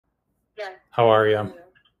Yes. How are How are you? you?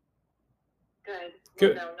 Good. Well,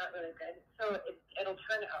 Good. no, not really good. So it'll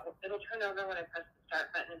turn out. It'll turn over when I press the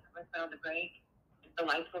start button and put my foot on the brake. The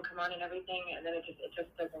lights will come on and everything, and then it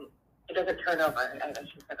just doesn't. It doesn't turn over. I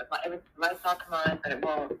should say the lights all come on, but it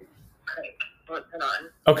won't crank. It won't turn on.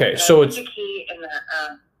 Okay, And I so put it's the key in the.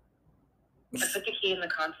 I put the key in the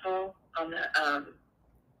console on the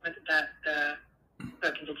with the so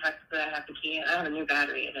it can detect that I have the key. And I have a new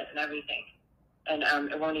battery in it and everything, and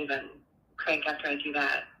it won't even crank after I do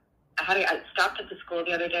that. I stopped at the school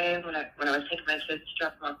the other day when I was taking my kids to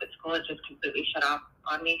drop them off at school. It just completely shut off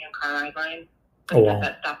on me in car ride line. oh It does wow.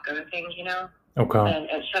 that stop go thing, you know? Okay. And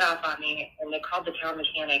it shut off on me. And they called the town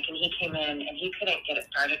mechanic, and he came in, and he couldn't get it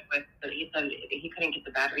started with. He said he couldn't get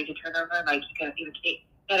the battery to turn over. Like he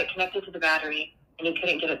had it connected to the battery, and he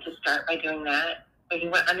couldn't get it to start by doing that. But he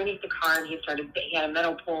went underneath the car, and he had a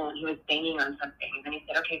metal pole, and he was banging on something. And then he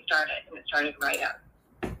said, "Okay, start it," and it started right up.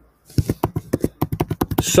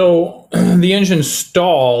 So the engine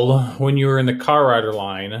stalled when you were in the car rider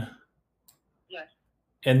line, Yes.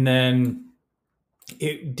 and then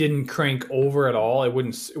it didn't crank over at all. It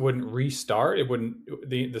wouldn't restart. It wouldn't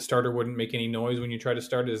the starter wouldn't make any noise when you try to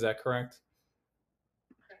start it. Is that correct?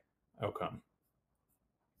 Okay.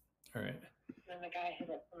 All right. Then the guy hit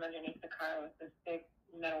it from underneath the car with this big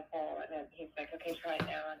metal pole, and then he's like, "Okay, try it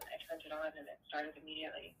now." And I turned it on, and it started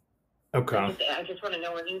immediately. Okay. I just want to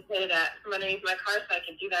know when you hit it at from underneath my car, so I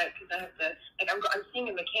can do that because I have to. Like, I'm seeing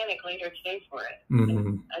a mechanic later today for it.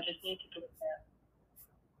 Mm-hmm. I just need to get it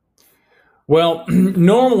there. Well,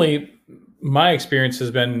 normally my experience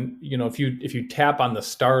has been, if you tap on the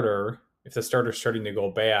starter, if the starter's starting to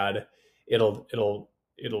go bad, it'll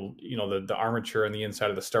the armature on the inside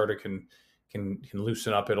of the starter can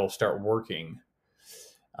loosen up. It'll start working.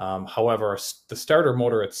 However, the starter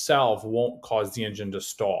motor itself won't cause the engine to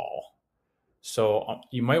stall. So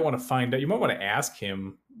you might want to find out. You might want to ask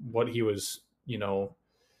him what he was,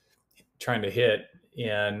 trying to hit,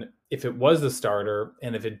 and if it was the starter,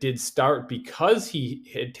 and if it did start because he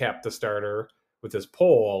had tapped the starter with his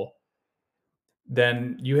pole,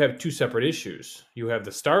 then you have two separate issues. You have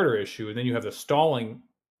the starter issue, and then you have the stalling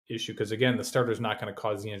issue, because again, the starter is not going to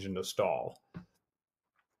cause the engine to stall.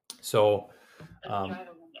 So I'm driving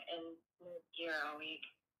in gear all week.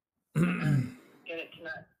 Get it to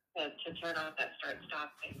not to turn off that start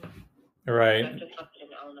stop thing. right. I just left it in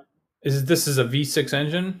element. This is a V6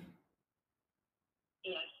 engine?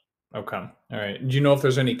 Yes. Okay. All right. Do you know if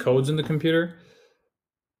there's any codes in the computer?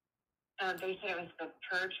 They said it was the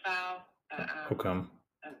purge valve. Okay.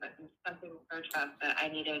 Something purge valve that I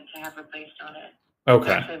needed to have replaced on it.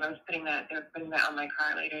 Okay. Actually, they were putting that on my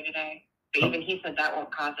car later today. But even he said that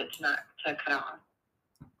won't cause it to cut off.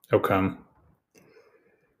 Okay.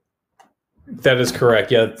 That is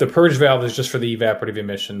correct. Yeah, the purge valve is just for the evaporative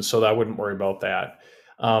emissions, so I wouldn't worry about that.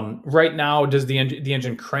 Right now, does the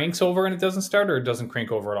engine cranks over and it doesn't start, or it doesn't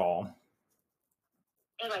crank over at all?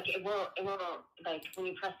 And it won't like when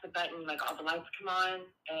you press the button, like all the lights come on,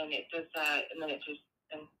 and it does that, and then it just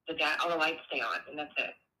all the lights stay on, and that's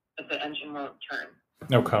it. But the engine won't turn.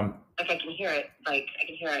 Okay. Like I can hear it. Like I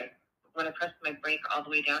can hear it when I press my brake all the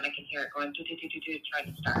way down. I can hear it going do do do do do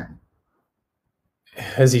trying to start.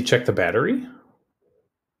 Has he checked the battery?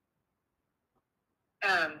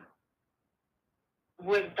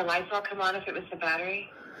 Would the lights all come on if it was the battery?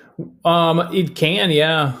 It can,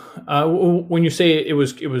 yeah. When you say it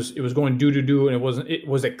was going do do do, and it wasn't,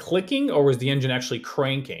 was it clicking, or was the engine actually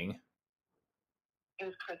cranking? It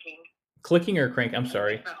was clicking. Clicking or crank? I'm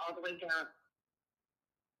sorry. All the way down.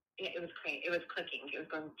 Yeah, it was clicking. It was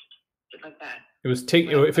going like that. It was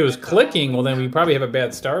if it was clicking, well then we probably have a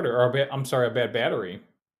bad starter, or a bad battery.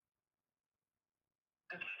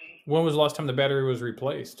 Okay. When was the last time the battery was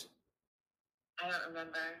replaced? I don't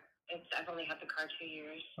remember. I've only had the car 2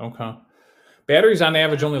 years. Okay. Batteries on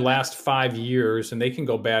average only last 5 years, and they can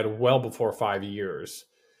go bad well before 5 years.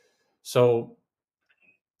 So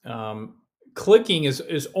clicking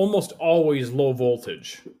is almost always low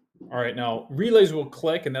voltage. All right, now relays will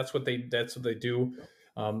click, and that's what they do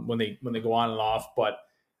when they go on and off. But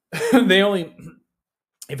they only,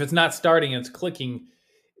 if it's not starting and it's clicking,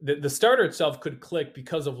 the starter itself could click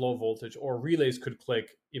because of low voltage, or relays could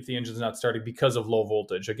click if the engine's not starting because of low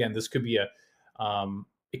voltage. Again, this could be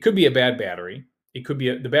it could be a bad battery. It could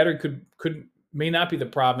be the battery may not be the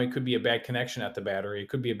problem. It could be a bad connection at the battery. It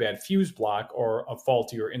could be a bad fuse block, or a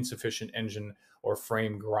faulty or insufficient engine or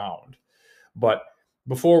frame ground. But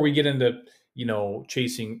before we get into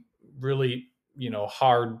chasing really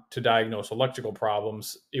hard to diagnose electrical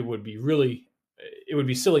problems, it would be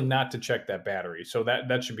silly not to check that battery. So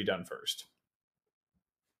that should be done first.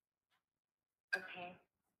 Okay.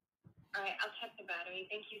 All right, I'll check the battery.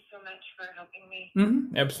 Thank you so much for helping me.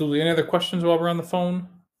 Absolutely. Any other questions while we're on the phone?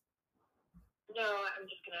 No,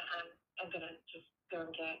 I'm gonna just go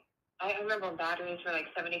and get. I remember when batteries were like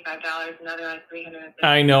 $75, and now they're like $350.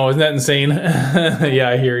 I know, isn't that insane? Yeah,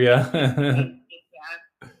 I hear you. Yeah.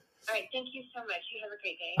 All right, thank you so much. You have a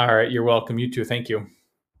great day. All right, you're welcome. You too. Thank you.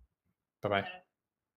 Bye-bye.